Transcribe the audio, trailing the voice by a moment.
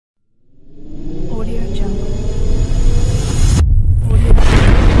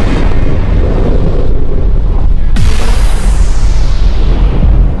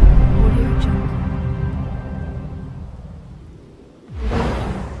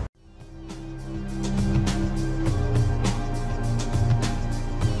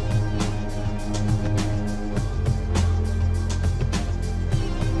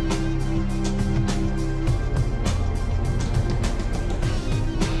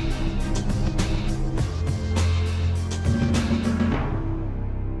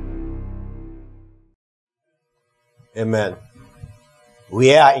Amen.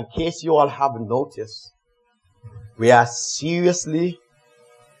 We are, in case you all haven't noticed, we are seriously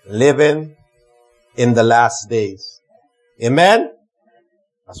living in the last days. Amen?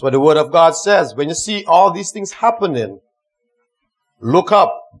 That's what the Word of God says. When you see all these things happening, look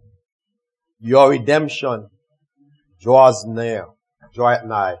up. Your redemption draws near. Draweth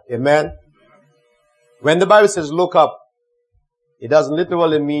nigh. Amen? When the Bible says look up, it doesn't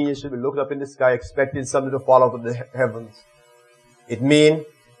literally mean you should be looking up in the sky expecting something to fall out of the heavens. It means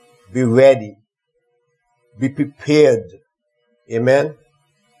be ready. Be prepared. Amen?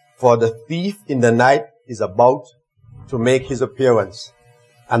 For the thief in the night is about to make his appearance.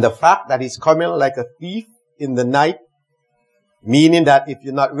 And the fact that he's coming like a thief in the night, meaning that if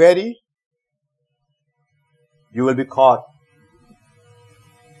you're not ready, you will be caught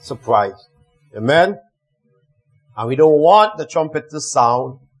surprised. Amen? And we don't want the trumpet to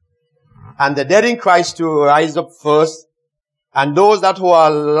sound and the dead in Christ to rise up first, and those that who are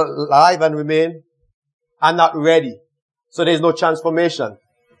alive and remain are not ready. So there's no transformation.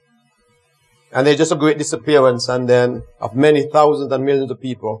 And there's just a great disappearance and then of many thousands and millions of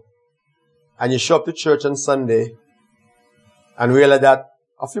people. And you show up to church on Sunday and realize that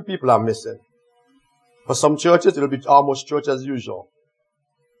a few people are missing. For some churches, it'll be almost church as usual.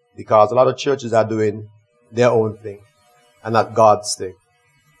 Because a lot of churches are doing their own thing and not God's thing.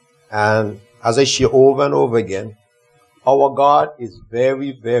 And as I share over and over again, our God is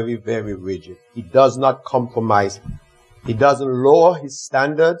very, very, very rigid. He does not compromise. He doesn't lower his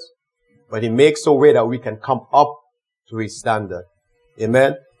standards, but he makes a way that we can come up to his standard.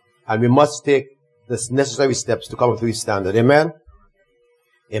 Amen? And we must take the necessary steps to come up to his standard. Amen?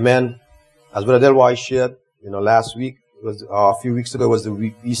 Amen. As Brother Delroy shared, last week, it was a few weeks ago, was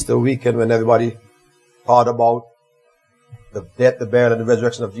the Easter weekend when everybody thought about the death, the burial, and the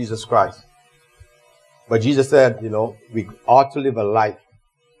resurrection of Jesus Christ. But Jesus said, we ought to live a life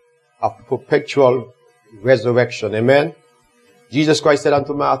of perpetual resurrection. Amen? Jesus Christ said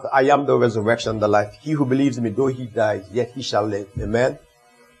unto Martha, I am the resurrection and the life. He who believes in me, though he dies, yet he shall live. Amen?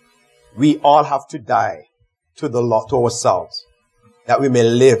 We all have to die to the Lord, to ourselves, that we may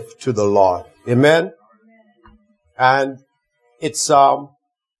live to the Lord. Amen? And it's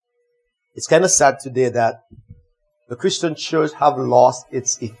kind of sad today that the Christian church have lost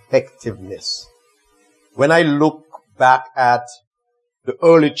its effectiveness. When I look back at the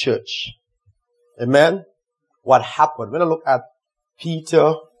early church, amen, what happened? When I look at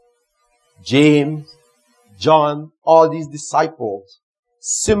Peter, James, John, all these disciples,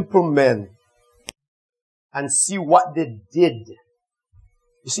 simple men, and see what they did.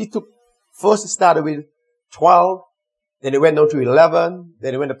 You see, first it started with 12, then it went down to 11,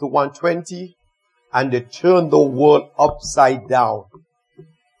 then it went up to 120, and they turned the world upside down.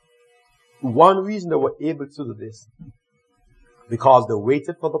 One reason they were able to do this, because they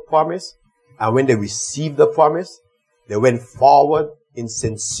waited for the promise, and when they received the promise, they went forward in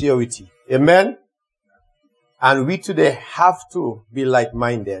sincerity. Amen? And we today have to be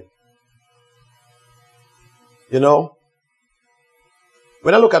like-minded. When I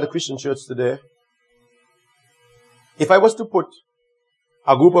look at the Christian church today, if I was to put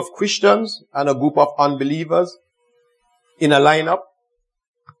a group of Christians and a group of unbelievers in a lineup,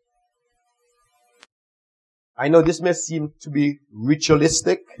 I know this may seem to be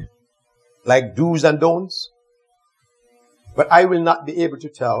ritualistic, like do's and don'ts, but I will not be able to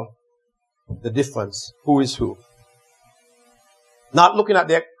tell the difference, who is who. Not looking at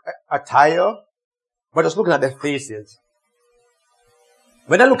their attire, but just looking at their faces.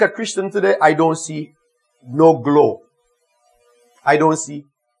 When I look at Christians today, I don't see no glow. I don't see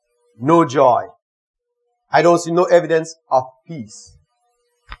no joy. I don't see no evidence of peace.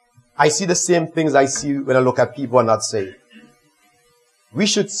 I see the same things I see when I look at people who are not saved. We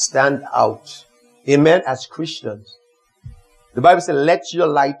should stand out, amen, as Christians. The Bible says, let your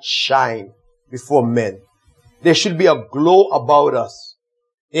light shine before men. There should be a glow about us.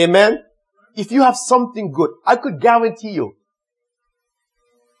 Amen? If you have something good, I could guarantee you,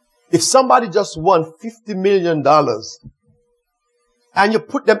 if somebody just won $50 million and you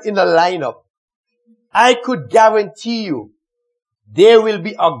put them in a lineup, I could guarantee you there will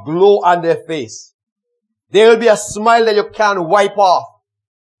be a glow on their face. There will be a smile that you can't wipe off.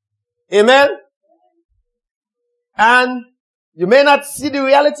 Amen? And you may not see the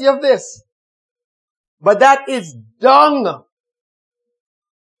reality of this, but that is dung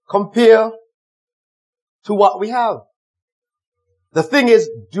compared to what we have. The thing is,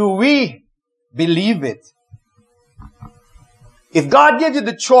 do we believe it? If God gives you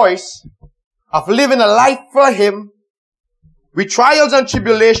the choice of living a life for Him with trials and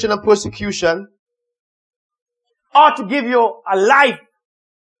tribulation and persecution, ought to give you a life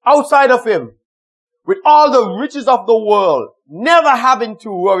outside of him with all the riches of the world, never having to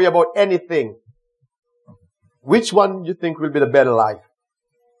worry about anything. Which one do you think will be the better life?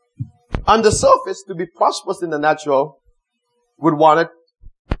 On the surface, to be prosperous in the natural would want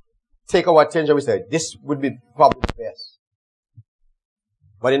to take our attention. We say, this would be probably the best.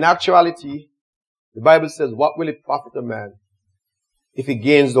 But in actuality, the Bible says, what will it profit a man if he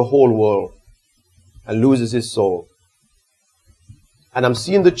gains the whole world and loses his soul? And I'm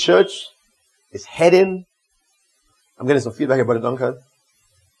seeing the church is heading. I'm getting some feedback here, Brother Duncan.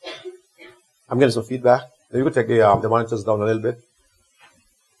 I'm getting some feedback. You could take the monitors down a little bit.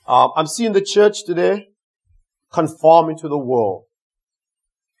 I'm seeing the church today conforming to the world.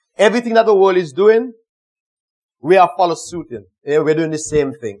 Everything that the world is doing, we are follow suit in. We're doing the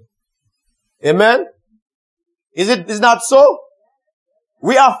same thing. Amen? Is it not so?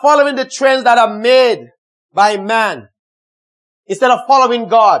 We are following the trends that are made by man instead of following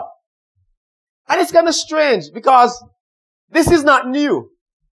God. And it's kind of strange because this is not new.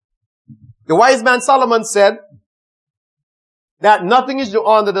 The wise man Solomon said that nothing is new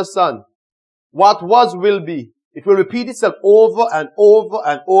under the sun. What was will be. It will repeat itself over and over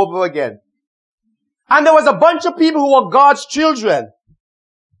and over again. And there was a bunch of people who were God's children.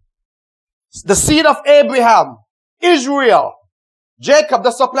 The seed of Abraham, Israel, Jacob,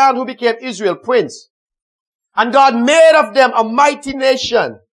 the supplant who became Israel, prince. And God made of them a mighty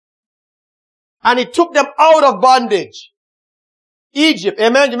nation. And he took them out of bondage. Egypt,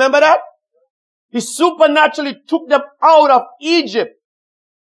 amen? You remember that? He supernaturally took them out of Egypt.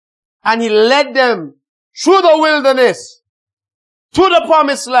 And he led them through the wilderness to the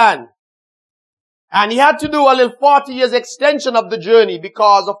promised land. And he had to do a little 40 years extension of the journey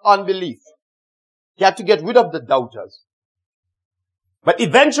because of unbelief. He had to get rid of the doubters. But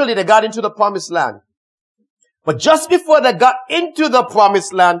eventually they got into the promised land. But just before they got into the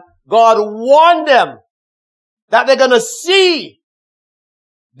promised land, God warned them that they're going to see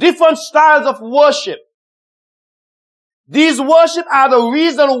different styles of worship. These worship are the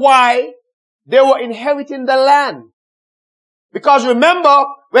reason why they were inheriting the land. Because remember,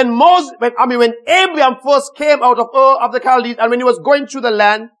 when Abraham first came out of Ur of the Chaldees and when he was going through the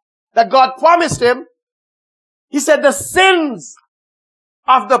land that God promised him, he said the sins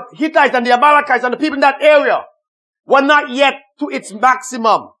of the Hittites and the Amalekites and the people in that area were not yet to its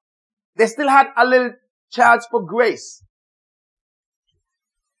maximum. They still had a little chance for grace.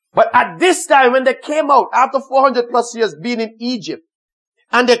 But at this time, when they came out, after 400 plus years being in Egypt,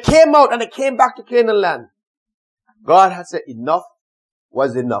 and they came out and they came back to Canaan land, God had said enough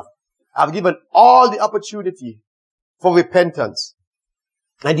was enough. I've given all the opportunity for repentance,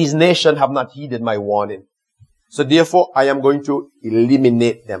 and these nations have not heeded my warning. So therefore, I am going to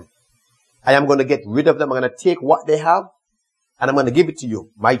eliminate them. I am going to get rid of them. I'm going to take what they have, and I'm going to give it to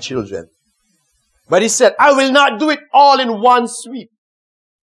you, my children. But he said, I will not do it all in one sweep.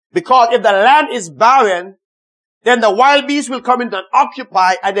 Because if the land is barren, then the wild beasts will come in and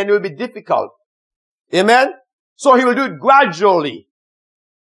occupy, and then it will be difficult. Amen? So he will do it gradually.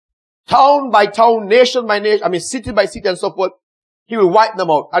 Town by town, nation by nation, city by city and so forth. He will wipe them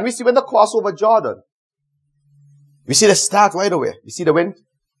out. And we see when they cross over Jordan, we see the start right away. You see they went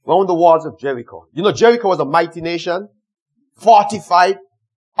round the walls of Jericho. You know, Jericho was a mighty nation, fortified,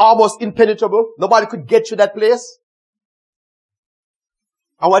 almost impenetrable. Nobody could get to that place.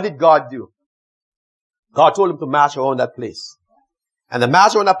 And what did God do? God told him to march around that place. And they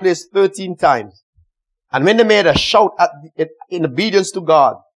marched around that place 13 times. And when they made a shout in obedience to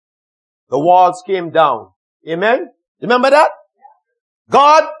God, the walls came down. Amen? Remember that?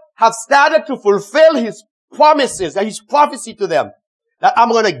 God has started to fulfill his promises and his prophecy to them. That I'm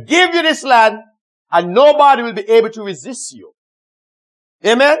going to give you this land and nobody will be able to resist you.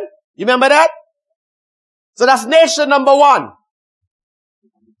 Amen? You remember that? So that's nation number one.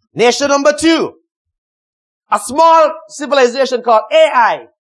 Nation number two. A small civilization called AI.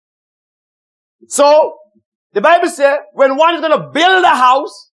 So, the Bible says, when one is going to build a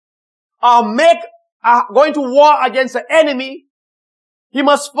house or going to war against an enemy, he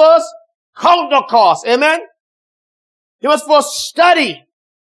must first count the cost. Amen? He must first study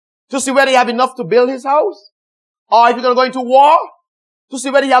to see whether he have enough to build his house. Or if he's going to go into war, to see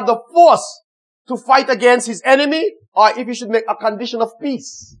whether he have the force to fight against his enemy, or if he should make a condition of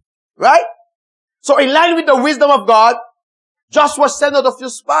peace. Right? So in line with the wisdom of God, Joshua sent out a few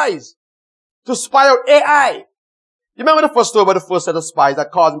spies to spy out AI. You remember the first story about the first set of spies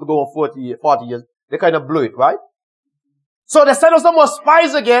that caused him to go on 40 years? They kind of blew it, right? So they sent out some more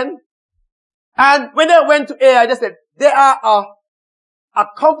spies again. And when they went to AI, they said, they are a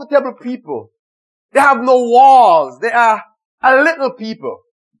comfortable people. They have no walls. They are a little people.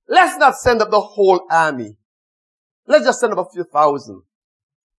 Let's not send up the whole army. Let's just send up a few thousand.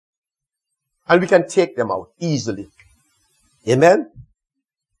 And we can take them out easily. Amen?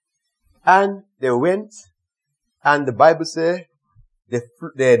 And they went, and the Bible says, they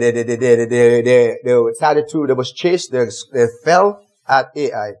started to, they was chased, they fell at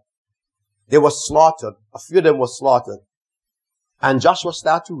Ai. They were slaughtered. A few of them were slaughtered. And Joshua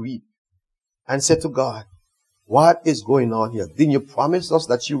started to weep and said to God, what is going on here? Didn't you promise us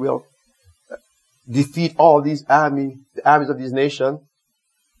that you will defeat all these the armies of these nations?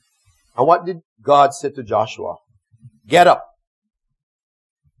 And what did God say to Joshua? Get up.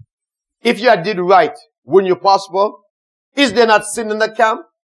 If you had did right, wouldn't you prosper? Is there not sin in the camp?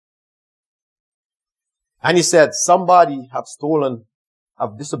 And he said, somebody have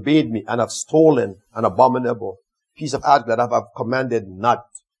disobeyed me and have stolen an abominable piece of article that I have commanded not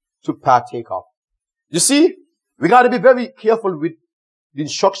to partake of. You see, we got to be very careful with the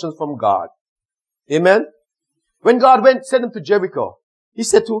instructions from God. Amen? When God sent him to Jericho, he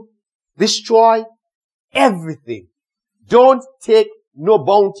said to destroy everything. Don't take no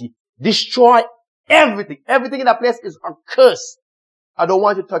bounty. Destroy everything. Everything in that place is a curse. I don't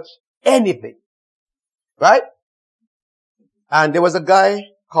want you to touch anything. Right? And there was a guy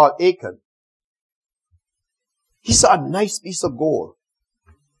called Achan. He saw a nice piece of gold.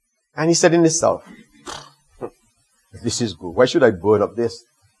 And he said in himself, this is good. Why should I burn up this?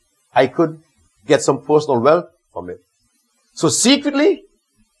 I could get some personal wealth from it. So secretly,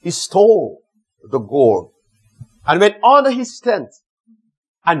 he stole the gold and went under his tent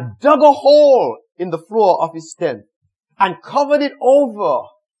and dug a hole in the floor of his tent and covered it over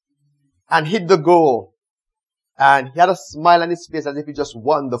and hid the gold. And he had a smile on his face as if he just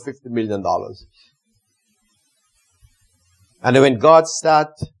won the $50 million. And then when God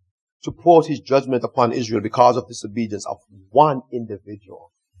started to pour his judgment upon Israel because of disobedience of one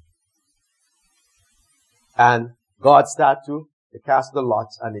individual, and God started to cast the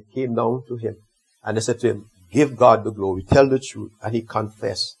lots, and it came down to him. And they said to him, give God the glory, tell the truth. And he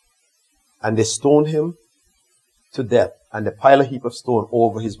confessed. And they stoned him to death. And they piled a heap of stone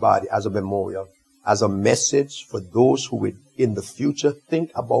over his body as a memorial, as a message for those who would in the future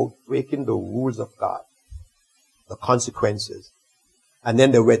think about breaking the rules of God, the consequences. And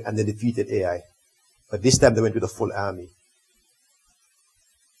then they went and they defeated Ai. But this time they went with the full army.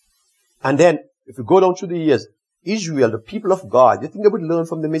 And then, if you go down through the years, Israel, the people of God, you think they would learn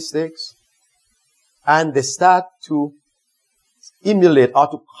from the mistakes? And they start to emulate or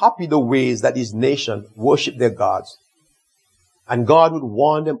to copy the ways that these nations worship their gods. And God would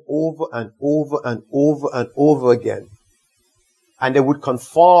warn them over and over and over and over again. And they would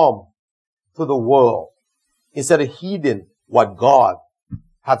conform to the world instead of heeding what God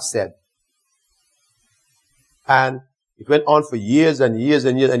had said. And it went on for years and years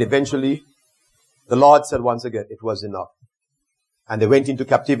and years, and eventually the Lord said once again, it was enough. And they went into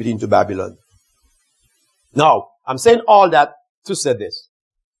captivity into Babylon. Now, I'm saying all that to say this.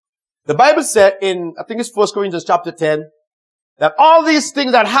 The Bible said in, I think it's 1 Corinthians chapter 10, that all these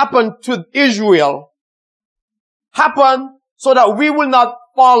things that happened to Israel happened so that we will not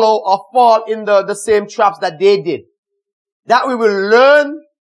follow or fall in the same traps that they did. That we will learn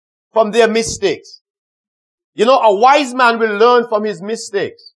from their mistakes. You know, a wise man will learn from his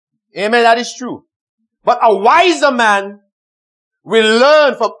mistakes. Amen, that is true. But a wiser man will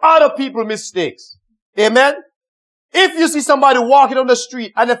learn from other people's mistakes. Amen? If you see somebody walking on the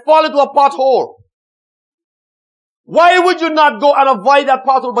street and they fall into a pothole, why would you not go and avoid that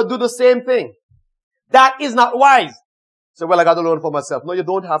pothole but do the same thing? That is not wise. So, well, I got to learn for myself. No, you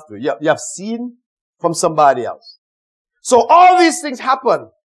don't have to. You have seen from somebody else. So all these things happen.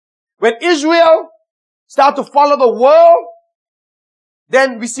 When Israel start to follow the world,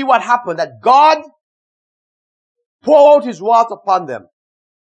 then we see what happened, that God poured out his wrath upon them.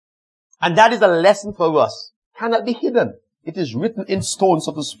 And that is a lesson for us. Cannot be hidden. It is written in stone,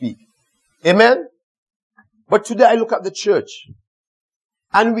 so to speak. Amen? But today I look at the church,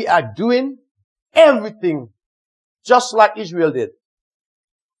 and we are doing everything just like Israel did.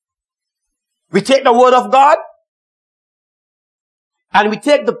 We take the word of God, and we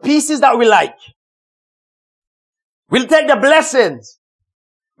take the pieces that we like. We'll take the blessings.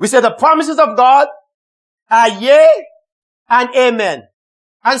 We say the promises of God are yea and amen.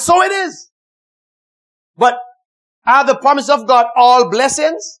 And so it is. But are the promises of God all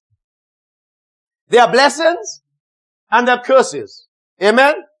blessings? They are blessings and they are curses.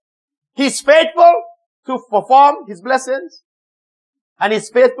 Amen? He's faithful to perform his blessings, and he's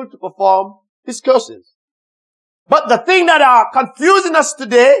faithful to perform his curses. But the thing that are confusing us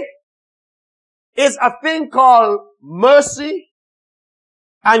today is a thing called mercy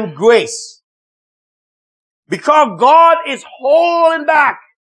and grace. Because God is holding back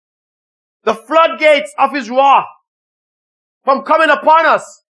the floodgates of His wrath from coming upon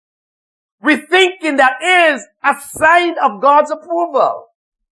us, we're thinking that is a sign of God's approval.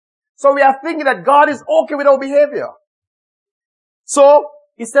 So we are thinking that God is okay with our behavior. So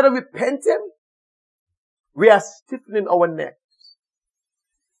instead of repenting, we are stiffening our necks.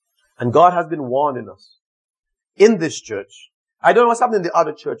 And God has been warning us in this church. I don't know what's happening in the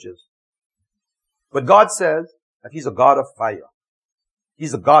other churches. But God says that He's a God of fire.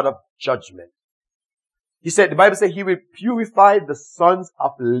 He's a God of judgment. He said, the Bible says He will purify the sons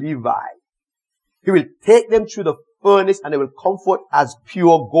of Levi. He will take them through the furnace and they will come forth as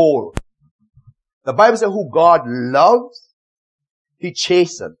pure gold. The Bible says who God loves, He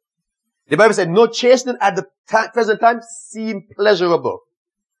chastens. The Bible said no chastening at the present time seem pleasurable.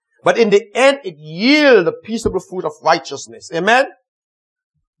 But in the end, it yields the peaceable fruit of righteousness. Amen?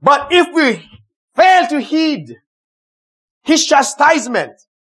 But if we fail to heed His chastisement,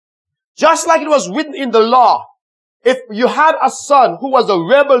 just like it was written in the law, if you had a son who was a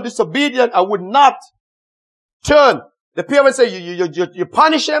rebel, disobedient, and would not turn, the parents say you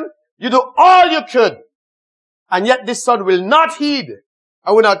punish him, you do all you could, and yet this son will not heed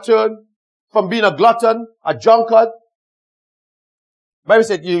and will not turn from being a glutton, a drunkard. The Bible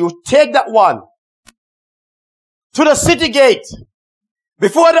said you take that one to the city gate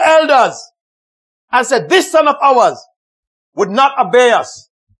before the elders and said, this son of ours would not obey us.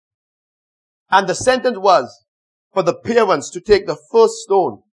 And the sentence was for the parents to take the first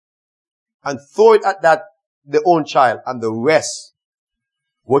stone and throw it at their own child, and the rest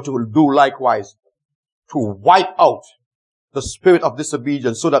were to do likewise to wipe out the spirit of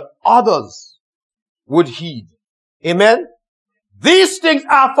disobedience so that others would heed. Amen? These things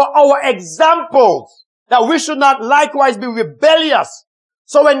are for our examples that we should not likewise be rebellious.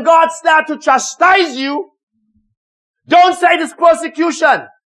 So when God starts to chastise you, don't say it is persecution.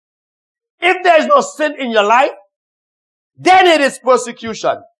 If there is no sin in your life, then it is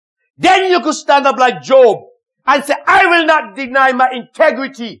persecution. Then you could stand up like Job and say, I will not deny my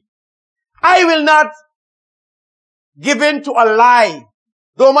integrity. I will not give in to a lie.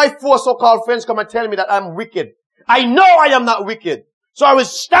 Though my four so-called friends come and tell me that I'm wicked. I know I am not wicked. So I will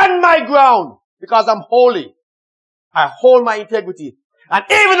stand my ground because I'm holy. I hold my integrity. And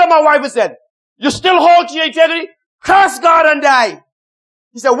even though my wife said, you still hold to your integrity? Curse God and die.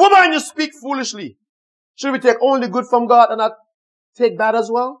 He said, woman, you speak foolishly. Should we take only good from God and not take bad as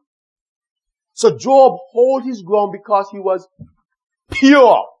well? So Job hold his ground because he was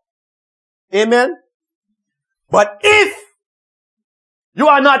pure. Amen? But if you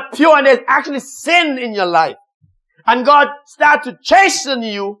are not pure and there's actually sin in your life, and God starts to chasten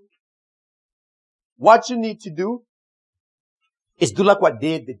you, what you need to do is do like what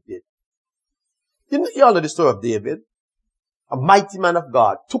David did. You all know the story of David? A mighty man of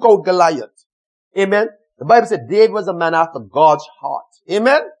God. Took out Goliath. Amen? The Bible said David was a man after God's heart.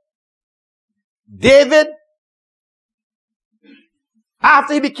 Amen? David,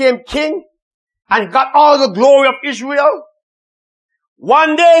 after he became king and got all the glory of Israel,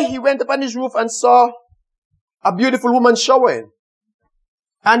 one day he went up on his roof and saw a beautiful woman showering.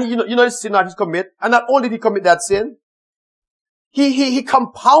 And you know the sin that he commit. And not only did he commit that sin, he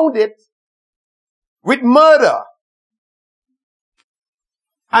compounded with murder.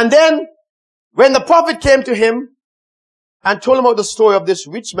 And then, when the prophet came to him and told him about the story of this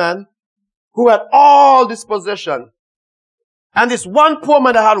rich man who had all this possession, and this one poor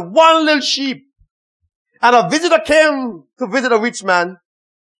man that had one little sheep, and a visitor came to visit a rich man,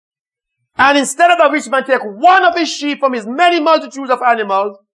 and instead of the rich man take one of his sheep from his many multitudes of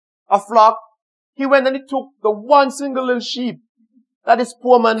animals, a flock, he went and he took the one single little sheep that this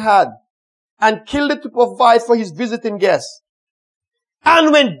poor man had and killed it to provide for his visiting guests.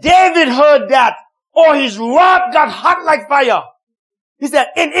 And when David heard that, his wrath got hot like fire. He said,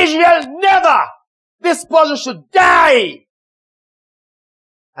 in Israel, never! This person should die!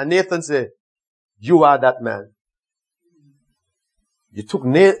 And Nathan said, you are that man. You took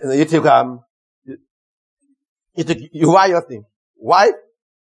Uriah's thing. Wife?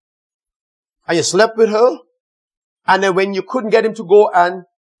 And you slept with her? And then when you couldn't get him to go and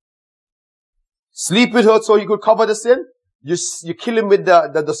sleep with her so you could cover the sin, you kill him with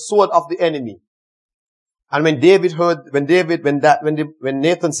the sword of the enemy. And when Nathan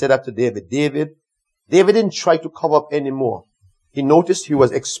said that to David didn't try to cover up anymore. He noticed he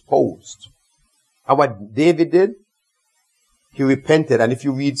was exposed. And what David did, he repented. And if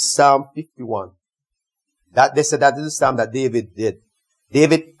you read Psalm 51, they said that is the Psalm that David did.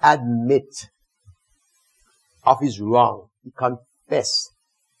 David admit of his wrong. He confessed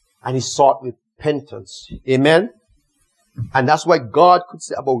and he sought repentance. Amen. And that's why God could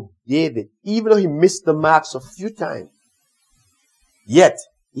say about David, even though he missed the marks a few times, yet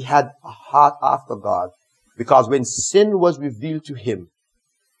he had a heart after God. Because when sin was revealed to him,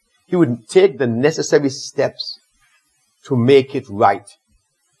 he would take the necessary steps to make it right.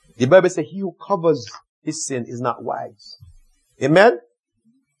 The Bible says he who covers his sin is not wise. Amen?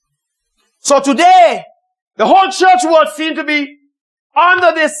 So today, the whole church world seems to be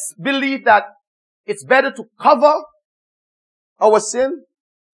under this belief that it's better to cover our sin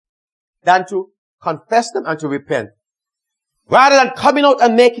than to confess them and to repent. Rather than coming out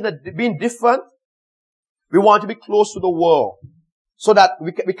and being different, we want to be close to the world so that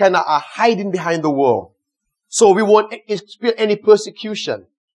we can are hiding behind the world. So we won't experience any persecution.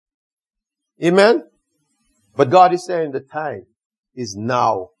 Amen? But God is saying the time is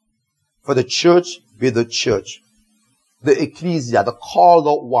now for the church be the church. The ecclesia, the called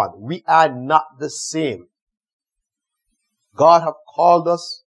out one. We are not the same. God have called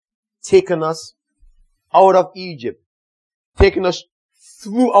us, taken us out of Egypt, taken us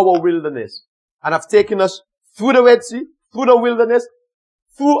through our wilderness, and have taken us through the Red Sea, through the wilderness,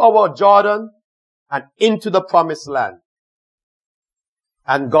 through our Jordan, and into the promised land.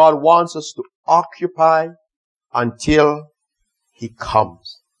 And God wants us to occupy until he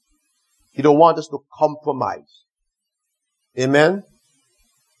comes. He don't want us to compromise. Amen?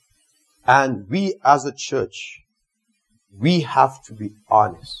 And we as a church, we have to be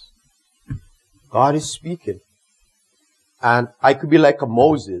honest. God is speaking. And I could be like a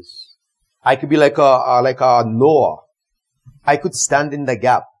Moses. I could be like a Noah. I could stand in the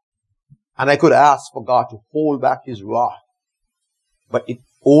gap. And I could ask for God to hold back his wrath. But it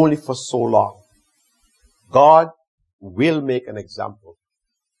only for so long. God will make an example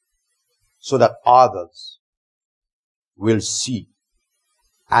so that others will see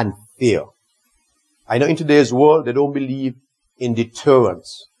and fear. I know in today's world, they don't believe in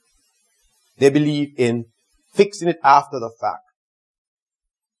deterrence. They believe in fixing it after the fact.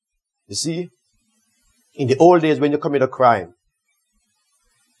 You see, in the old days when you commit a crime,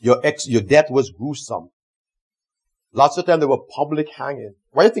 your death was gruesome. Lots of times there were public hanging.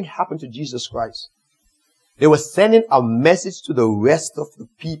 What do you think happened to Jesus Christ? They were sending a message to the rest of the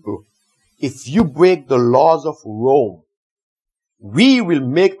people. If you break the laws of Rome, we will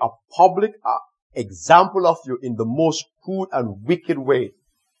make a public example of you in the most cruel and wicked way.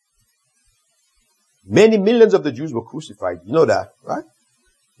 Many millions of the Jews were crucified. You know that, right?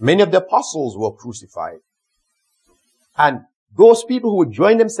 Many of the apostles were crucified. And those people who would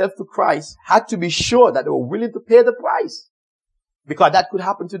join themselves to Christ had to be sure that they were willing to pay the price, because that could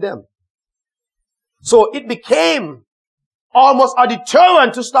happen to them. So it became almost a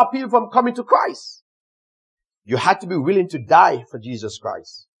deterrent to stop people from coming to Christ. You had to be willing to die for Jesus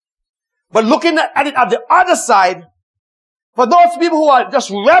Christ. But looking at it at the other side, for those people who are just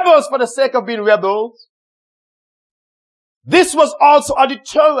rebels for the sake of being rebels, this was also a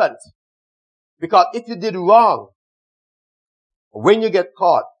deterrent. Because if you did wrong, when you get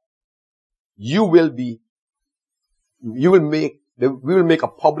caught, we will make a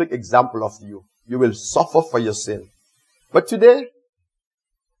public example of you. You will suffer for your sin. But today,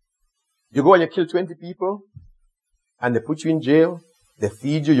 you go and you kill 20 people, and they put you in jail, they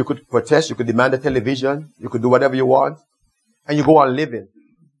feed you, you could protest, you could demand a television, you could do whatever you want, and you go on living.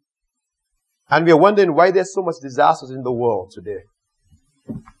 And we are wondering why there's so much disasters in the world today.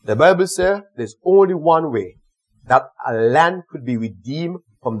 The Bible says there's only one way that a land could be redeemed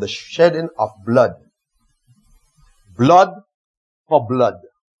from the shedding of blood. Blood for blood.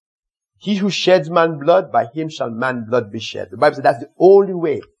 He who sheds man's blood, by him shall man's blood be shed. The Bible says that's the only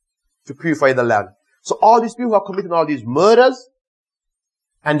way to purify the land. So all these people who are committing all these murders,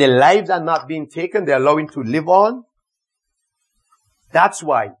 and their lives are not being taken, they're allowing to live on. That's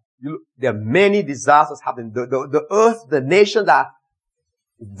why there are many disasters happening. The earth, the nations are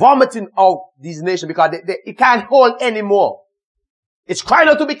vomiting out these nations because it can't hold anymore. It's crying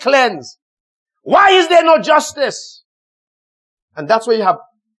out to be cleansed. Why is there no justice? And that's why you have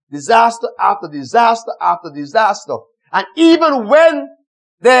disaster after disaster after disaster. And even when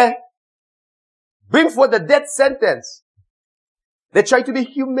they bring forth the death sentence, they try to be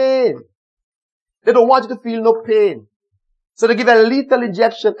humane. They don't want you to feel no pain. So they give a lethal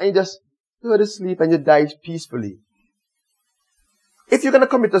injection and you just go to sleep and you die peacefully. If you're going to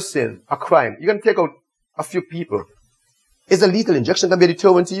commit a sin, a crime, you're going to take out a few people, is a lethal injection going to be a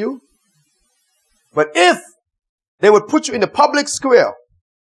deterrent to you? But if they would put you in the public square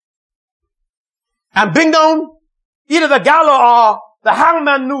and bring down either the gallows or the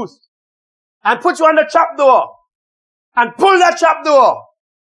hangman noose, and put you on the trapdoor and pull that trapdoor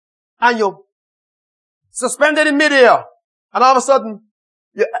and you're suspended in midair and all of a sudden,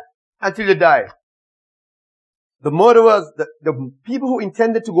 until you die. The murderers, the people who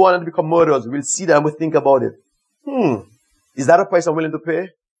intended to go on and become murderers will see that and will think about it. Is that a price I'm willing to pay?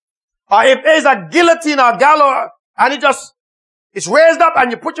 Or if there's a guillotine or a gallows and it's raised up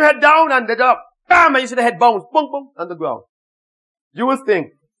and you put your head down and they just, bam, and you see the head bounce, boom, boom, on the ground. You will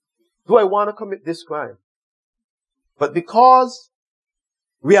think, do I want to commit this crime? But because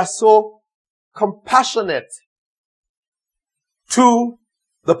we are so compassionate to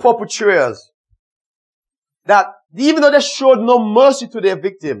the perpetrators, that even though they showed no mercy to their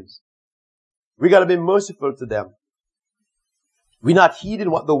victims, we gotta be merciful to them. We're not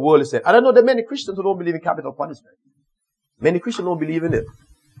heeding what the world is saying. I don't know, there are many Christians who don't believe in capital punishment. Many Christians don't believe in it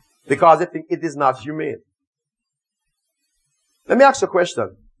because they think it is not humane. Let me ask you a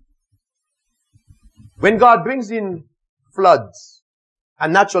question. When God brings in floods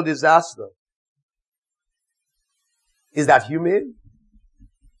and natural disaster, is that humane?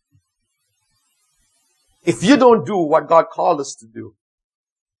 If you don't do what God called us to do,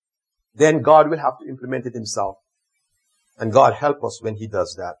 then God will have to implement it himself. And God help us when he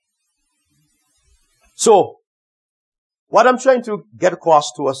does that. So, what I'm trying to get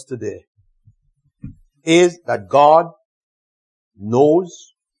across to us today is that God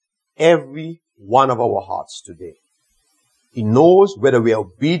knows every one of our hearts today. He knows whether we are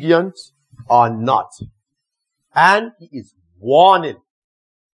obedient or not. And he is warning.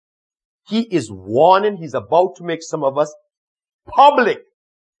 He is warning. He's about to make some of us public.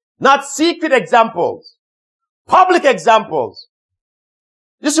 Not secret examples. Public examples.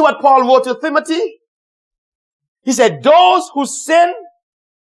 You see what Paul wrote to Timothy? He said, those who sin,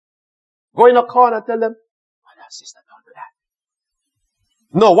 go in a corner and tell them, brother, sister, don't do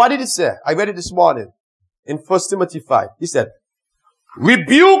that. No, what did he say? I read it this morning in 1 Timothy 5. He said,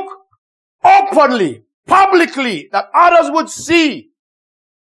 rebuke openly, publicly, that others would see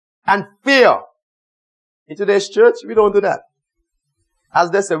and fear. In today's church, we don't do that. As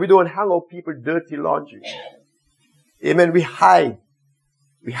they say, we don't hang out people dirty laundry. Amen. We hide.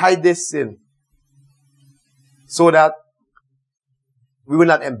 We hide this sin so that we will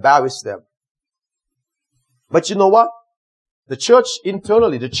not embarrass them. But you know what? The church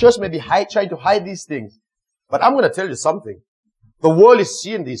internally, the church may be trying to hide these things. But I'm going to tell you something. The world is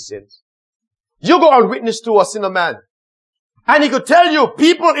seeing these sins. You go and witness to a sinner man, and he could tell you,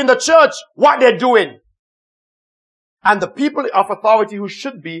 people in the church, what they're doing. And the people of authority who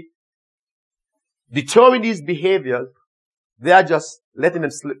should be determining these behaviors, they are just letting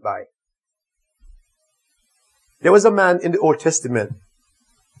them slip by. There was a man in the Old Testament,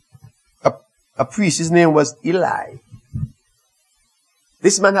 a priest, his name was Eli.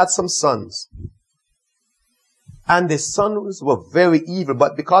 This man had some sons. And the sons were very evil,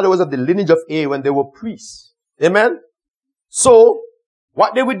 but because they was of the lineage of Aaron, they were priests. Amen? So,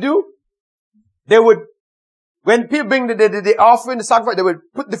 what they would do, they would, when people bring the offering, the sacrifice, they would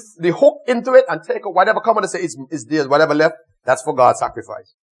put the hook into it and take whatever come and say is theirs, whatever left, that's for God's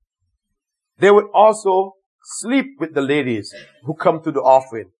sacrifice. They would also sleep with the ladies who come to the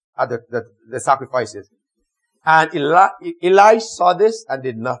offering, at the sacrifices. And Eli saw this and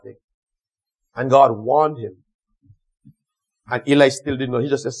did nothing. And God warned him. And Eli still didn't know. He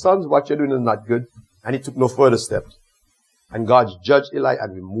just said, sons, what you're doing is not good. And he took no further steps. And God judged Eli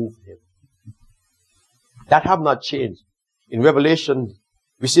and removed him. That have not changed. In Revelation,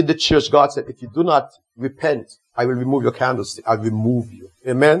 we see the church, God said, if you do not repent, I will remove your candlestick. I'll remove you.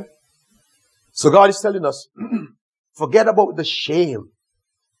 Amen? So God is telling us, forget about the shame.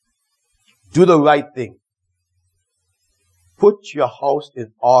 Do the right thing. Put your house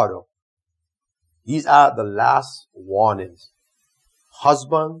in order. These are the last warnings.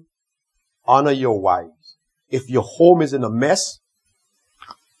 Husband, honor your wives. If your home is in a mess,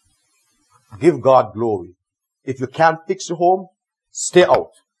 give God glory. If you can't fix your home, stay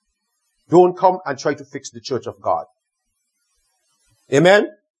out. Don't come and try to fix the church of God. Amen?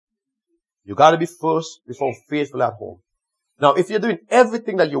 You gotta be first before faithful at home. Now, if you're doing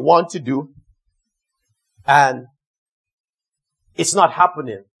everything that you want to do, and it's not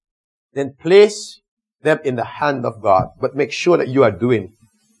happening, then place them in the hand of God. But make sure that you are doing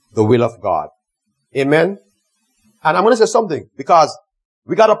the will of God. Amen? And I'm going to say something, because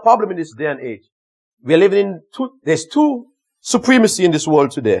we got a problem in this day and age. We are living in there's two supremacy in this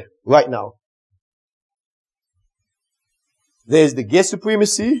world today, right now. There's the gay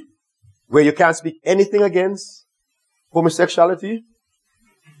supremacy, where you can't speak anything against homosexuality.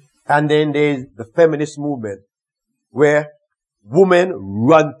 And then there's the feminist movement, where women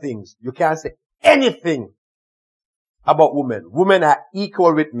run things. You can't say anything about women. Women are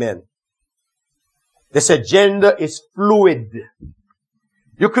equal with men. They say gender is fluid.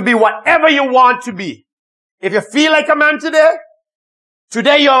 You could be whatever you want to be. If you feel like a man today,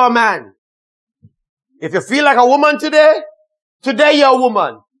 today you're a man. If you feel like a woman today, today you're a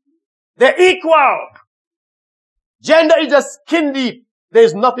woman. They're equal. Gender is just skin deep.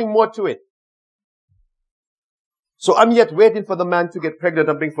 There's nothing more to it. So I'm yet waiting for the man to get pregnant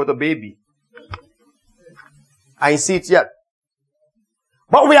and bring forth a baby. I ain't see it yet.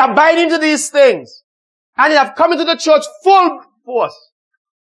 But we are biting into these things. And they have come into the church full force.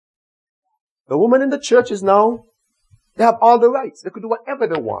 The women in the churches now, they have all the rights. They could do whatever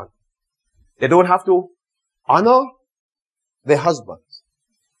they want. They don't have to honor their husbands.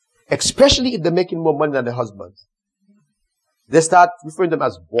 Especially if they're making more money than their husbands. They start referring to them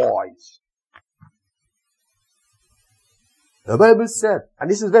as boys. The Bible said, and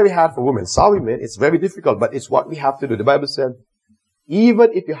this is very hard for women. Sorry, men, it's very difficult, but it's what we have to do. The Bible said, even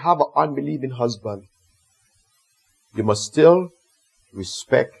if you have an unbelieving husband, you must still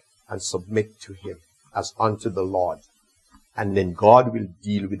respect and submit to him as unto the Lord. And then God will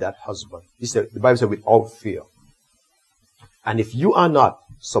deal with that husband. The Bible said, without fear. And if you are not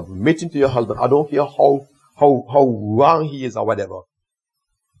submitting to your husband, I don't care how wrong he is or whatever,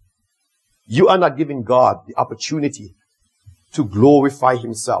 you are not giving God the opportunity to glorify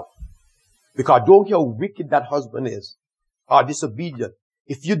himself. Because I don't care how wicked that husband is or disobedient.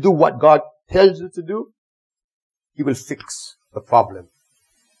 If you do what God tells you to do, he will fix the problem.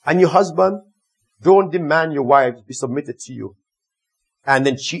 And your husband, don't demand your wife be submitted to you and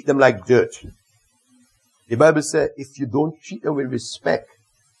then treat them like dirt. The Bible says, if you don't treat them with respect,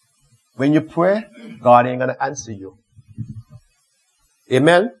 when you pray, God ain't going to answer you.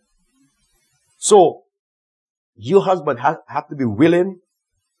 Amen? So, your husband have to be willing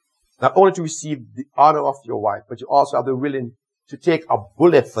not only to receive the honor of your wife, but you also have to be willing to take a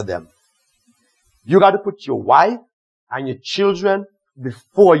bullet for them. You got to put your wife and your children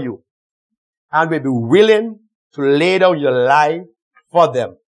before you. And be willing to lay down your life for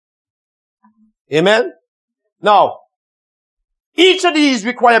them. Amen? Now, each of these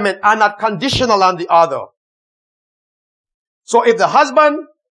requirements are not conditional on the other. So if the husband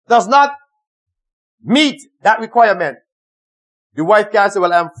does not meet that requirement, the wife can't say,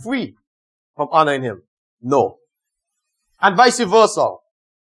 well, I'm free from honoring him. No. And vice versa.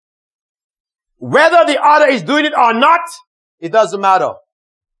 Whether the other is doing it or not, it doesn't matter.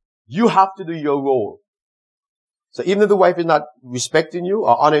 You have to do your role. So even if the wife is not respecting you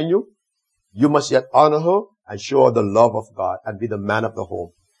or honoring you, you must yet honor her and show her the love of God and be the man of the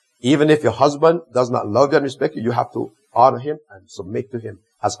home. Even if your husband does not love you and respect you, you have to honor him and submit to him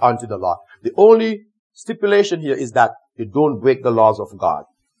as unto the Lord. The only stipulation here is that you don't break the laws of God.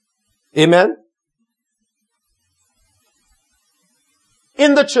 Amen?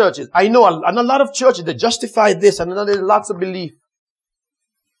 In the churches, I know a lot of churches, they justify this and there's lots of belief.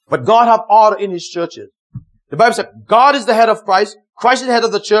 But God have order in his churches. The Bible says God is the head of Christ. Christ is the head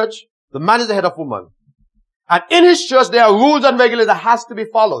of the church. The man is the head of woman. And in his church, there are rules and regulations that has to be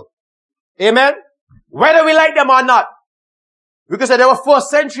followed. Amen? Whether we like them or not. We can say there were first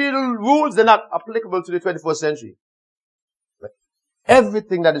century rules. They're not applicable to the 21st century. But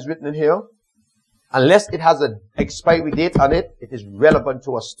everything that is written in here, unless it has an expiry date on it, it is relevant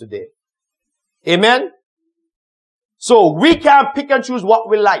to us today. Amen? So we can't pick and choose what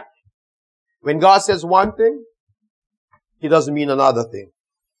we like. When God says one thing, he doesn't mean another thing.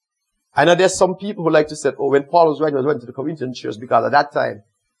 I know there's some people who like to say, oh, when Paul was writing, he went to the Corinthian church because at that time,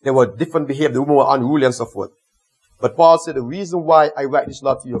 there were different behavior. The women were unruly and so forth. But Paul said, the reason why I write this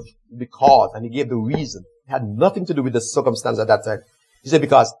law to you because, and he gave the reason. It had nothing to do with the circumstance at that time. He said,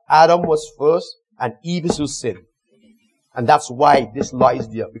 because Adam was first and Eve is who sinned. And that's why this law is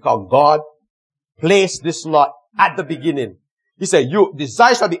there. Because God placed this law at the beginning. He said, your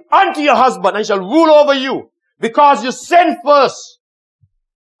desire shall be unto your husband and shall rule over you. Because you sinned first.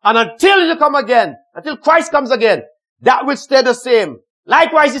 And until you come again, until Christ comes again, that will stay the same.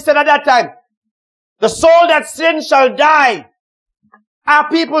 Likewise, he said at that time, the soul that sins shall die. Are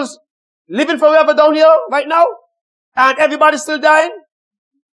people living forever down here right now? And everybody's still dying?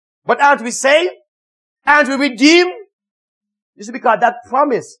 But aren't we saved? Aren't we redeemed? You see, because that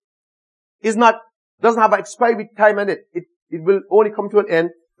promise is not, doesn't have an expiry time in it. It will only come to an end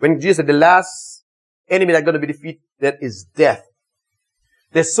when Jesus said the last enemy that's going to be defeated is death.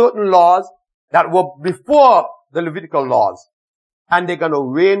 There's certain laws that were before the Levitical laws. And they're going to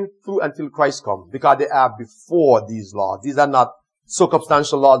reign through until Christ comes. Because they are before these laws. These are not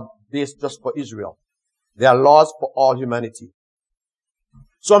circumstantial laws based just for Israel. They are laws for all humanity.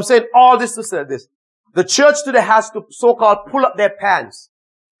 So I'm saying all this to say this. The church today has to so-called pull up their pants.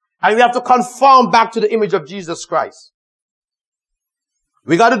 And we have to conform back to the image of Jesus Christ.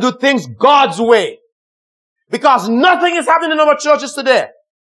 We got to do things God's way. Because nothing is happening in our churches today.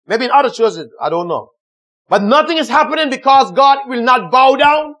 Maybe in other churches, I don't know. But nothing is happening because God will not bow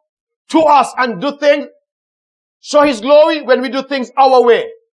down to us and do things, show His glory when we do things our way.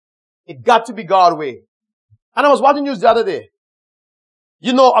 It got to be God's way. And I was watching news the other day.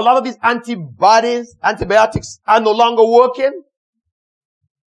 You know, a lot of these antibiotics are no longer working.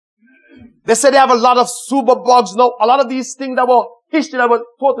 They say they have a lot of super bugs now. A lot of these things that were history that were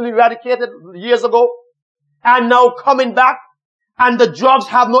totally eradicated years ago are now coming back, and the drugs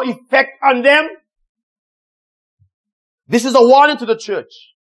have no effect on them. This is a warning to the church.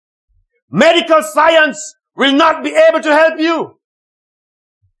 Medical science will not be able to help you.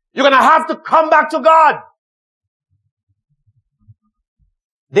 You're going to have to come back to God.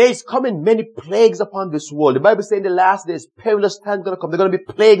 There is coming many plagues upon this world. The Bible says in the last days, perilous times going to come. There are going to be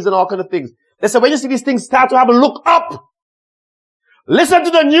plagues and all kinds of things. They say when you see these things start to happen, look up. Listen to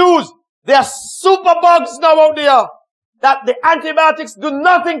the news. There are super bugs now out there that the antibiotics do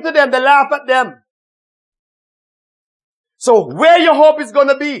nothing to them. They laugh at them. So where your hope is going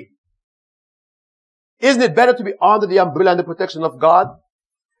to be? Isn't it better to be under the umbrella and the protection of God?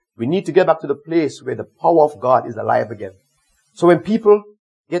 We need to get back to the place where the power of God is alive again. So when people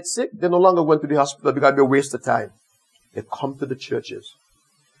get sick, they no longer went to the hospital because they waste of time. They come to the churches.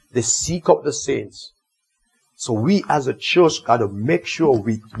 They seek out the saints. So we as a church got to make sure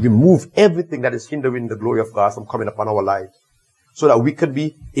we remove everything that is hindering the glory of God from coming upon our lives. So that we can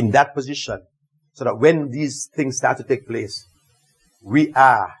be in that position. So that when these things start to take place, we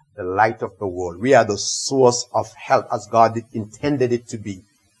are the light of the world. We are the source of health as God intended it to be.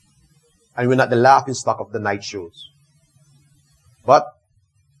 And we're not the laughing stock of the night shows. But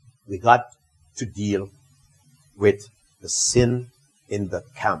we got to deal with the sin in the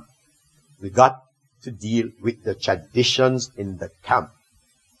camp. We got to deal with the traditions in the camp.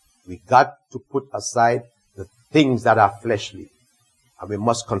 We got to put aside the things that are fleshly. And we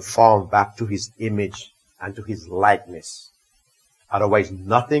must conform back to His image and to His likeness. Otherwise,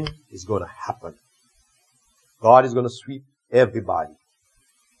 nothing is going to happen. God is going to sweep everybody,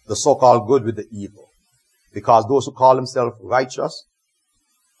 the so-called good with the evil. Because those who call themselves righteous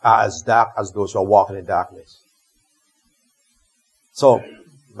are as dark as those who are walking in darkness. So,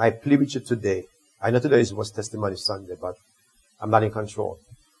 my plea with you today, I know today was Testimony Sunday, but I'm not in control.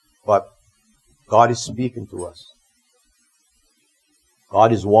 But God is speaking to us.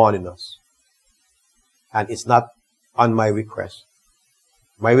 God is warning us. And it's not on my request.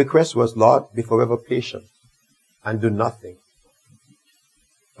 My request was, Lord, be forever patient and do nothing.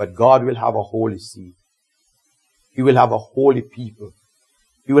 But God will have a holy seed. He will have a holy people.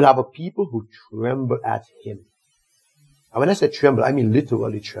 He will have a people who tremble at Him. And when I say tremble, I mean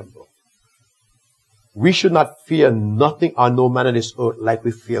literally tremble. We should not fear nothing or no man on this earth like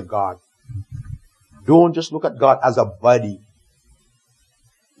we fear God. Don't just look at God as a body.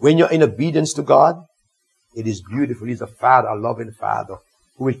 When you're in obedience to God, it is beautiful. He's a Father, a loving Father,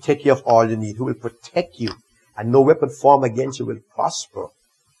 who will take care of all you need, who will protect you, and no weapon formed against you will prosper.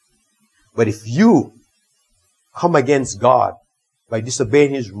 But if you come against God by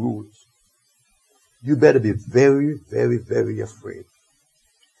disobeying His rules, you better be very, very, very afraid.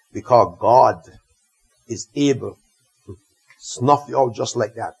 Because God is able to snuff you out just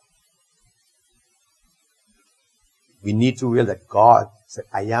like that. We need to realize that God said,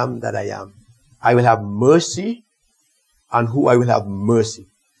 I am that I am. I will have mercy on who I will have mercy.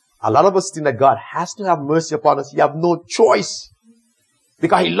 A lot of us think that God has to have mercy upon us. He has no choice.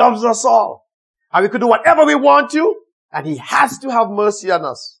 Because He loves us all. And we could do whatever we want to. And He has to have mercy on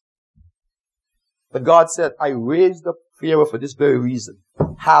us. But God said, I raised up Pharaoh for this very reason.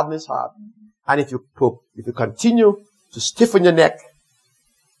 Harden his heart. And if you continue to stiffen your neck,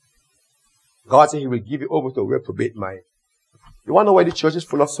 God said He will give you over to a reprobate mind. You want to know why the church is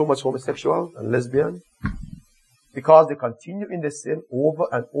full of so much homosexual and lesbian? Because they continue in the sin over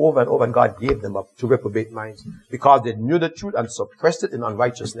and over and over, and God gave them up to reprobate minds. Because they knew the truth and suppressed it in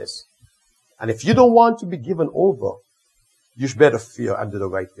unrighteousness. And if you don't want to be given over, you should better fear and do the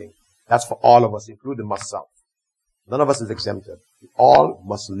right thing. That's for all of us, including myself. None of us is exempted. We all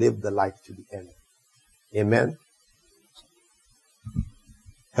must live the life to the end. Amen.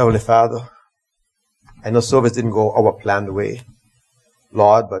 Heavenly Father, I know service didn't go our planned way,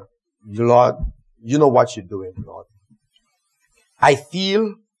 Lord, but Lord, you know what you're doing, Lord. I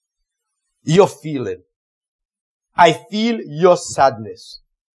feel your feeling. I feel your sadness.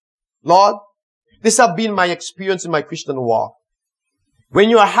 Lord, this has been my experience in my Christian walk. When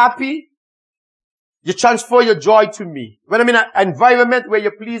you are happy, you transfer your joy to me. When I'm in an environment where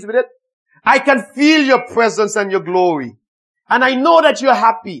you're pleased with it, I can feel your presence and your glory. And I know that you're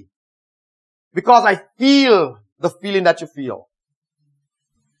happy because I feel the feeling that you feel.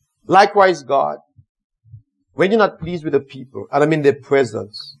 Likewise, God, when you're not pleased with the people and I'm in their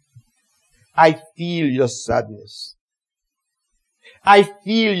presence, I feel your sadness. I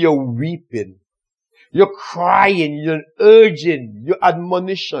feel your weeping, your crying, your urging, your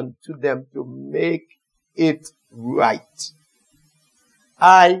admonition to them to make it right.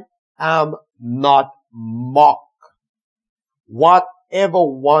 I am not mocked. Whatever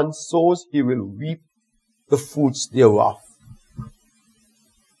one sows, he will reap the fruits thereof.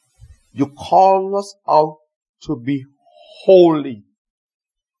 You call us out to be holy,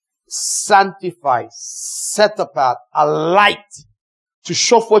 sanctified, set apart, a light to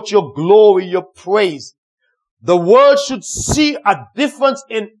show forth your glory, your praise. The world should see a difference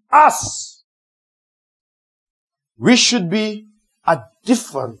in us. We should be a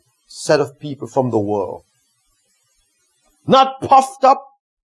different set of people from the world. Not puffed up,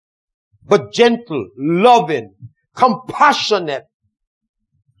 but gentle, loving, compassionate,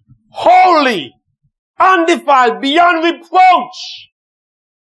 holy, undefiled, beyond reproach.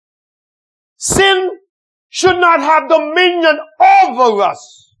 Sin should not have dominion over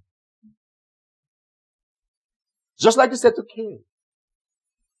us. Just like you said to Cain.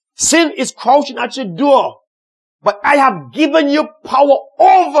 Sin is crouching at your door, but I have given you power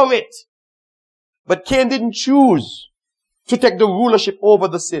over it. But Cain didn't choose to take the rulership over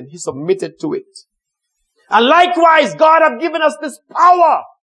the sin. He submitted to it. And likewise, God has given us this power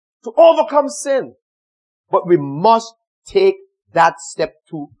to overcome sin. But we must take that step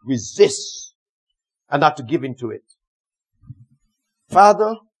to resist and not to give in to it.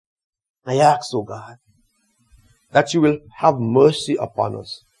 Father, I ask, oh God, that you will have mercy upon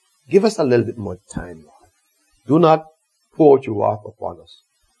us. Give us a little bit more time, Lord. Do not pour out your wrath upon us.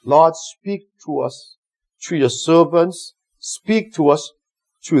 Lord, speak to us through your servants. Speak to us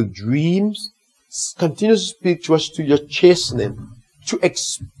through dreams. Continue to speak to us through your chastening, through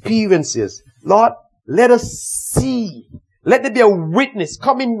experiences. Lord, let us see. Let there be a witness.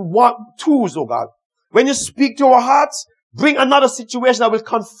 Come in twos, oh God. When you speak to our hearts, bring another situation that will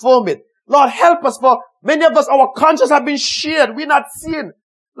confirm it. Lord, help us, for many of us, our conscience have been shared. We're not seeing.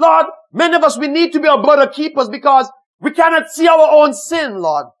 Lord, many of us, we need to be our brother keepers because we cannot see our own sin,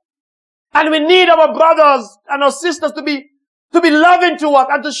 Lord. And we need our brothers and our sisters to be loving to us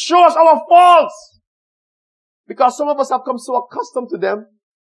and to show us our faults. Because some of us have come so accustomed to them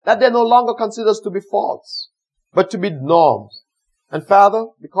that they no longer consider us to be faults, but to be norms. And Father,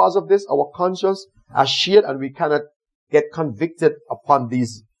 because of this, our conscience are shared and we cannot get convicted upon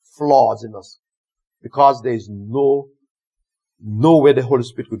these flaws in us. Because there is no way the Holy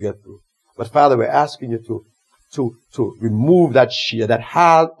Spirit will get through. But Father, we're asking you to remove that shear, that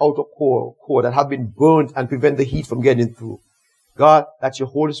hard outer core that have been burned and prevent the heat from getting through. God, that your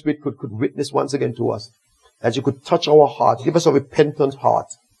Holy Spirit could witness once again to us. That you could touch our heart. Give us a repentant heart.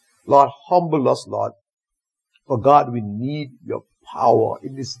 Lord, humble us, Lord. For God, we need your power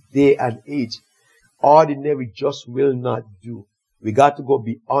in this day and age. Ordinary just will not do. We got to go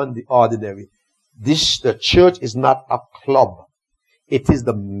beyond the ordinary. The church is not a club. It is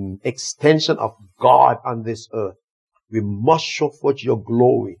the extension of God on this earth. We must show forth your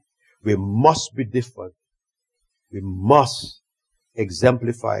glory. We must be different. We must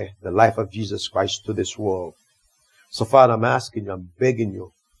exemplify the life of Jesus Christ to this world. So Father, I'm asking you, I'm begging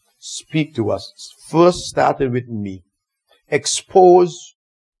you, speak to us. First starting with me. Expose,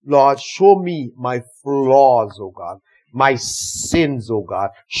 Lord, show me my flaws, oh God. My sins, oh God.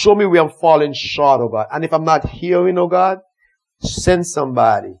 Show me where I'm falling short, oh God. And if I'm not hearing, oh God, send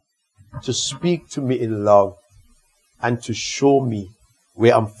somebody to speak to me in love and to show me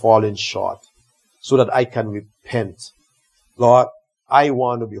where I'm falling short so that I can repent. Lord, I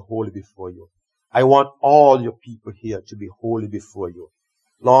want to be holy before you. I want all your people here to be holy before you.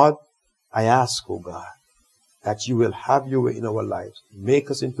 Lord, I ask, oh God, that you will have your way in our lives.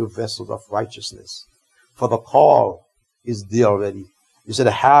 Make us into vessels of righteousness. For the call is there already. You said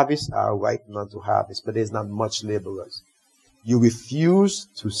the harvest are ripe unto harvest, but there's not much laborers. You refuse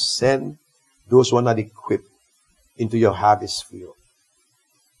to send those who are not equipped into your harvest field.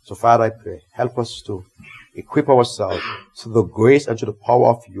 So Father, I pray, help us to equip ourselves to the grace and to the power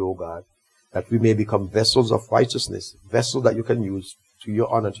of you, O God, that we may become vessels of righteousness, vessels that you can use to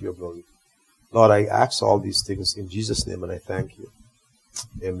your honor, to your glory. Lord, I ask all these things in Jesus' name, and I thank you.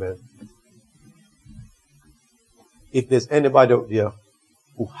 Amen. If there's anybody out there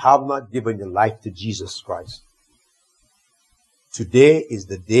who have not given your life to Jesus Christ, Today is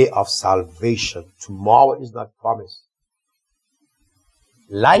the day of salvation. Tomorrow is not promised.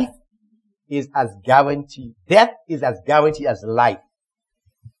 Life is as guaranteed. Death is as guaranteed as life.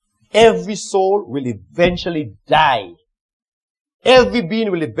 Every soul will eventually die. Every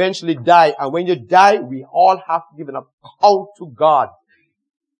being will eventually die. And when you die, we all have to give an account to God.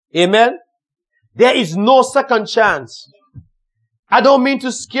 Amen? There is no second chance. I don't mean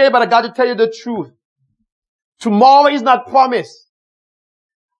to scare you, but I got to tell you the truth. Tomorrow is not promised.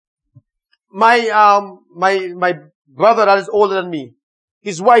 My brother that is older than me,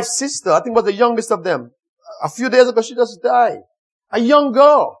 his wife's sister, I think was the youngest of them. A few days ago, she just died. A young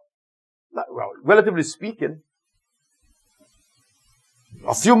girl. Well, relatively speaking.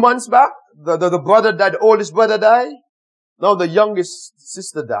 A few months back, the brother died, the oldest brother died. Now the youngest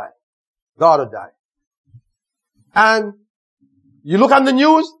sister died. Daughter died. And you look on the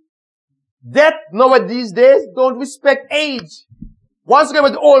news, death nowadays these days don't respect age. Once again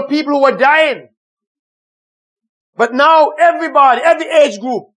with the old people who were dying. But now everybody, every age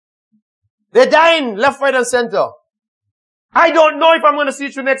group, they're dying left, right, and center. I don't know if I'm going to see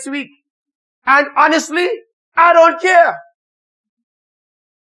you next week. And honestly, I don't care.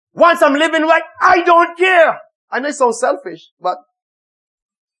 Once I'm living right, I don't care. I know it sounds selfish, but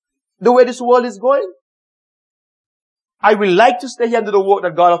the way this world is going, I will like to stay here and do the work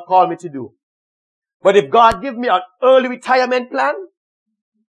that God has called me to do. But if God gives me an early retirement plan,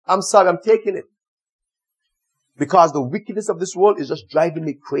 I'm sorry, I'm taking it. Because the wickedness of this world is just driving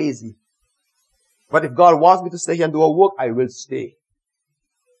me crazy. But if God wants me to stay here and do a work, I will stay.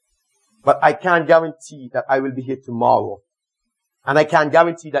 But I can't guarantee that I will be here tomorrow. And I can't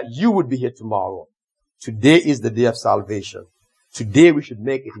guarantee that you would be here tomorrow. Today is the day of salvation. Today we should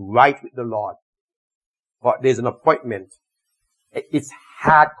make it right with the Lord. But there's an appointment. It's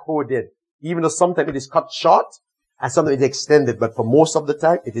hard-coded. Even though sometimes it is cut short and sometimes it is extended. But for most of the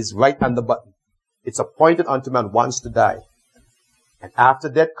time, it is right on the button. It's appointed unto man once to die. And after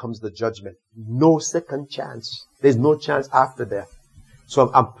death comes the judgment. No second chance. There's no chance after death.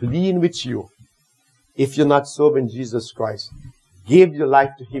 So I'm pleading with you. If you're not serving Jesus Christ, give your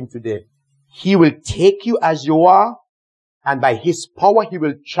life to Him today. He will take you as you are, and by His power, He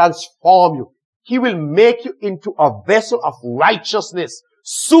will transform you. He will make you into a vessel of righteousness,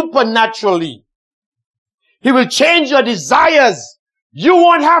 supernaturally. He will change your desires. You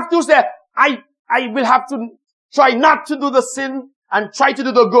won't have to say, I will have to try not to do the sin and try to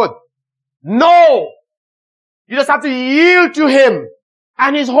do the good. No! You just have to yield to Him,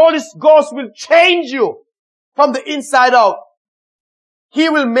 and His Holy Ghost will change you from the inside out. He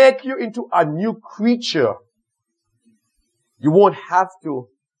will make you into a new creature. You won't have to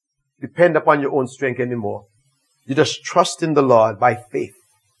depend upon your own strength anymore. You just trust in the Lord by faith.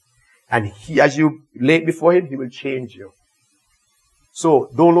 And He, as you lay it before Him, He will change you. So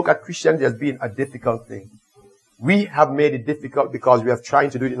don't look at Christianity as being a difficult thing. We have made it difficult because we are trying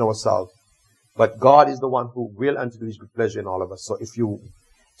to do it in ourselves. But God is the one who will and to do His good pleasure in all of us. So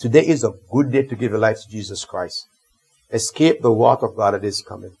today is a good day to give your life to Jesus Christ. Escape the wrath of God that is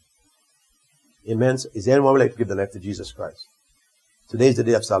coming. Amen. So is anyone would like to give their life to Jesus Christ? Today is the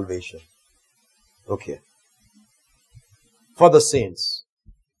day of salvation. Okay. For the saints.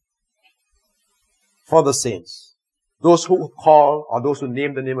 For the saints. Those who call or those who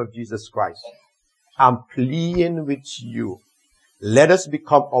name the name of Jesus Christ. I'm pleading with you. Let us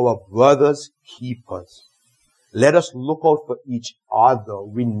become our brothers' keepers. Let us look out for each other.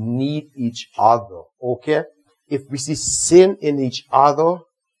 We need each other. Okay? If we see sin in each other,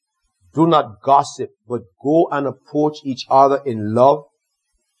 do not gossip, but go and approach each other in love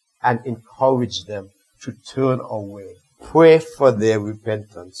and encourage them to turn away. Pray for their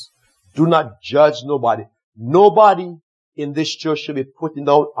repentance. Do not judge nobody. Nobody in this church should be putting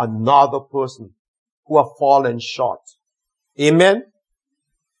down another person who have fallen short. Amen?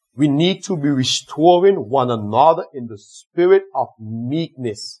 We need to be restoring one another in the spirit of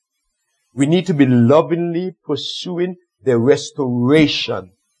meekness. We need to be lovingly pursuing the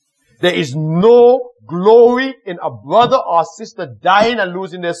restoration. There is no glory in a brother or sister dying and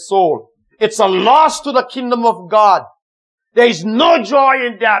losing their soul. It's a loss to the kingdom of God. There is no joy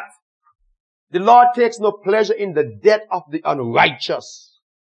in that. The Lord takes no pleasure in the death of the unrighteous.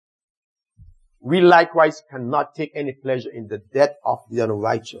 We likewise cannot take any pleasure in the death of the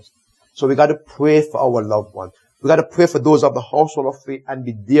unrighteous. So we got to pray for our loved ones. We got to pray for those of the household of faith and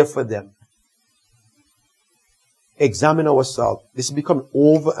be there for them. Examine ourselves. This is becoming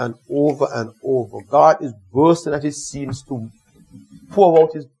over and over and over. God is bursting at His seams to pour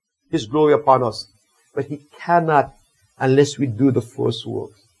out His glory upon us. But He cannot unless we do the first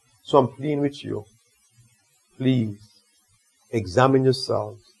work. So I'm pleading with you. Please Examine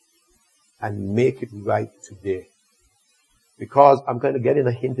yourselves and make it right today. Because I'm going to get in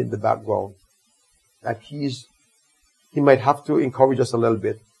a hint in the background that he might have to encourage us a little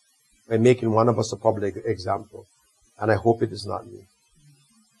bit by making one of us a public example. And I hope it is not me.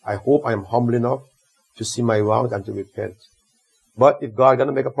 I hope I am humble enough to see my wrongs and to repent. But if God is going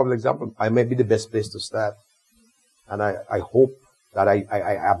to make a public example, I may be the best place to start. And I hope that I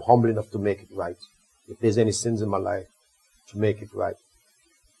am humble enough to make it right. If there's any sins in my life, to make it right.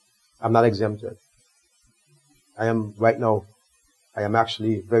 I'm not exempted. Right now, I am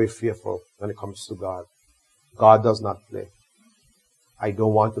actually very fearful when it comes to God. God does not play. I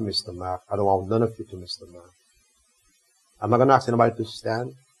don't want to miss the mark. I don't want none of you to miss the mark. I'm not going to ask anybody to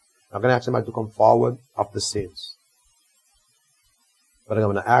stand. I'm going to ask anybody to come forward of the saints. But I'm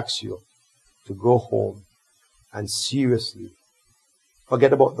going to ask you to go home and seriously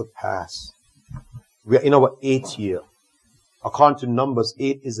forget about the past. We are in our 8th year. According to Numbers,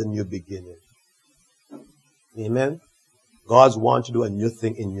 8 is a new beginning. Amen. God wants to do a new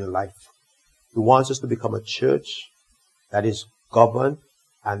thing in your life. He wants us to become a church that is governed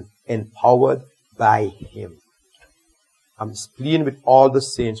and empowered by Him. I'm pleading with all the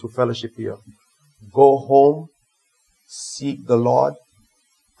saints who fellowship here. Go home, seek the Lord,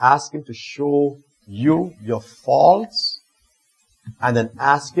 ask Him to show you your faults, and then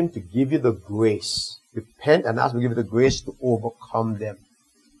ask Him to give you the grace. Repent and ask Him to give you the grace to overcome them.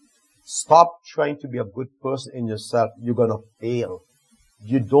 Stop trying to be a good person in yourself. You're going to fail.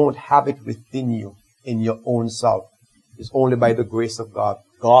 You don't have it within you, in your own self. It's only by the grace of God.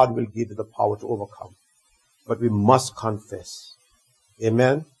 God will give you the power to overcome. But we must confess.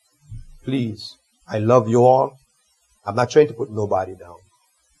 Amen? Please, I love you all. I'm not trying to put nobody down.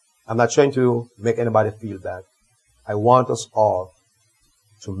 I'm not trying to make anybody feel bad. I want us all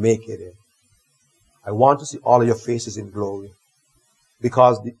to make it in. I want to see all of your faces in glory.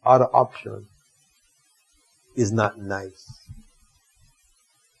 Because the other option is not nice.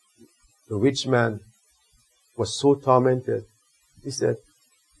 The rich man was so tormented. He said,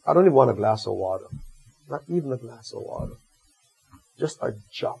 I don't even want a glass of water. Not even a glass of water. Just a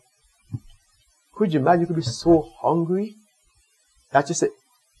drop. Could you imagine you could be so hungry that you say,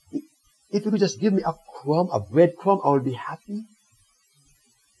 if you could just give me a crumb, a bread crumb, I will be happy?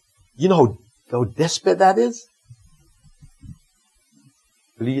 You know how desperate that is?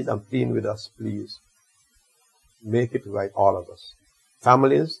 Please, I'm pleading with us, please. Make it right, all of us.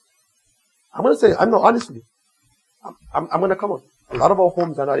 Families, I'm going to say, honestly, I'm going to come on. A lot of our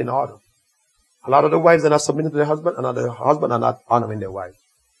homes are not in order. A lot of the wives are not submitting to their husband, and the husband are not honoring their wives.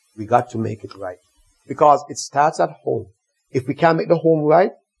 We got to make it right. Because it starts at home. If we can't make the home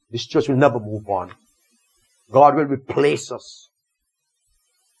right, this church will never move on. God will replace us.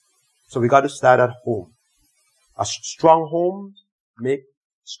 So we got to start at home. A strong homes make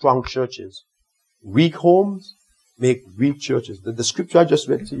strong churches. Weak homes make weak churches. The scripture I just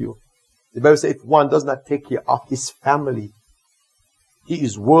read to you, the Bible says if one does not take care of his family, he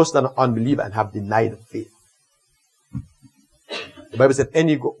is worse than an unbeliever and have denied the faith. The Bible said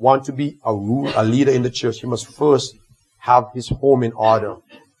any want to be a leader in the church, he must first have his home in order.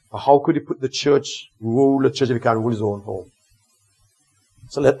 But how could he put the church, rule the church if he can't rule his own home?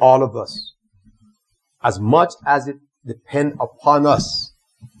 So let all of us, as much as it depends upon us,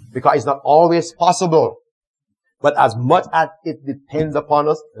 because it's not always possible, but as much as it depends upon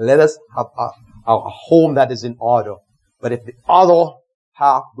us, let us have a home that is in order. But if the other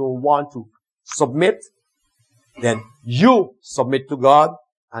half don't want to submit, then you submit to God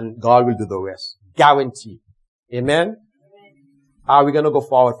and God will do the rest. Guarantee. Amen? Are we going to go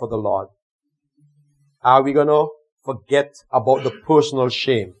forward for the Lord? Are we going to forget about the personal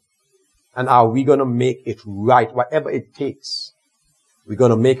shame? And are we going to make it right? Whatever it takes, we're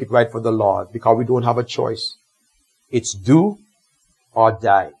going to make it right for the Lord because we don't have a choice. It's do or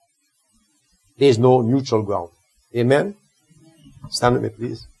die. There's no neutral ground. Amen? Stand with me,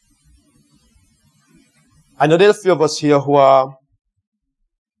 please. I know there's a few of us here who are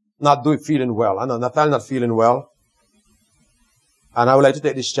not feeling well. I know Nathaniel not feeling well. And I would like to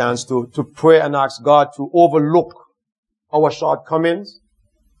take this chance to pray and ask God to overlook our shortcomings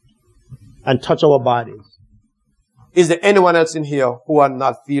and touch our bodies. Is there anyone else in here who are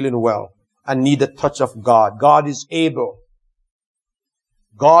not feeling well and need the touch of God? God is able.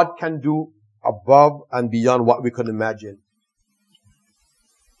 God can do above and beyond what we could imagine.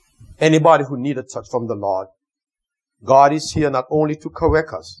 Anybody who needs a touch from the Lord, God is here not only to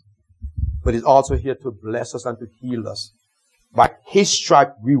correct us, but He's also here to bless us and to heal us. By His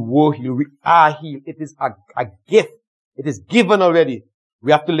stripe, we were healed. We are healed. It is a gift. It is given already.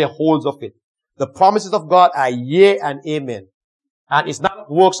 We have to lay hold of it. The promises of God are yea and amen. And it's not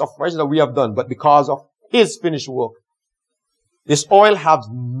works of righteousness that we have done, but because of his finished work. This oil has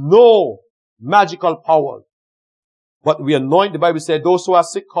no magical power. But we anoint, the Bible said, those who are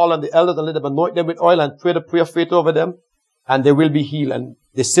sick, call on the elders and let them anoint them with oil and pray the prayer of faith over them, and they will be healed and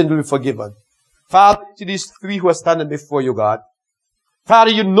their sin will be forgiven. Father, to these three who are standing before you, God,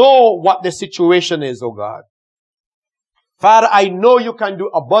 Father, you know what the situation is, oh God. Father, I know you can do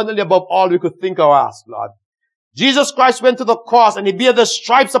abundantly above all we could think or ask, Lord. Jesus Christ went to the cross and he bare the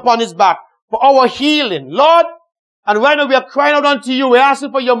stripes upon his back for our healing, Lord. And right now we are crying out unto you. We're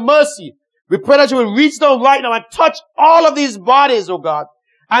asking for your mercy. We pray that you will reach down right now and touch all of these bodies, oh God.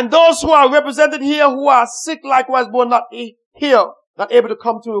 And those who are represented here who are sick likewise, but not here, not able to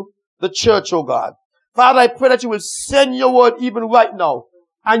come to the church, oh God. Father, I pray that you will send your word even right now.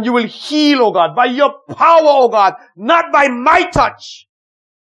 And you will heal, oh God, by your power, oh God. Not by my touch,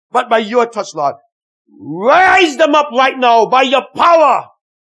 but by your touch, Lord. Rise them up right now by your power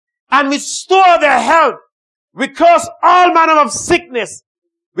and restore their health. We curse all manner of sickness.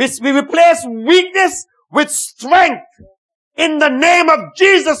 We replace weakness with strength in the name of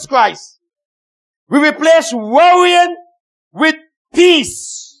Jesus Christ. We replace worrying with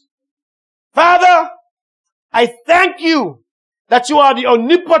peace. Father, I thank you that you are the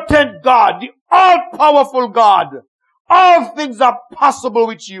omnipotent God, the all-powerful God. All things are possible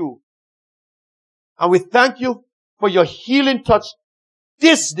with you. And we thank you for your healing touch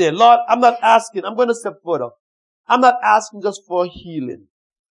this day. Lord, I'm not asking, I'm going to step further. I'm not asking just for healing,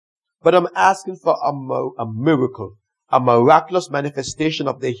 but I'm asking for a miracle, a miraculous manifestation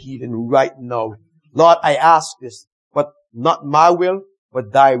of the healing right now. Lord, I ask this, but not my will,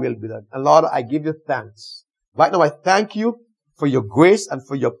 but thy will be done. And Lord, I give you thanks. Right now, I thank you for your grace and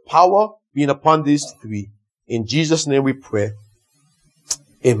for your power being upon these three. In Jesus' name we pray.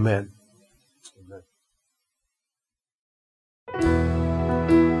 Amen.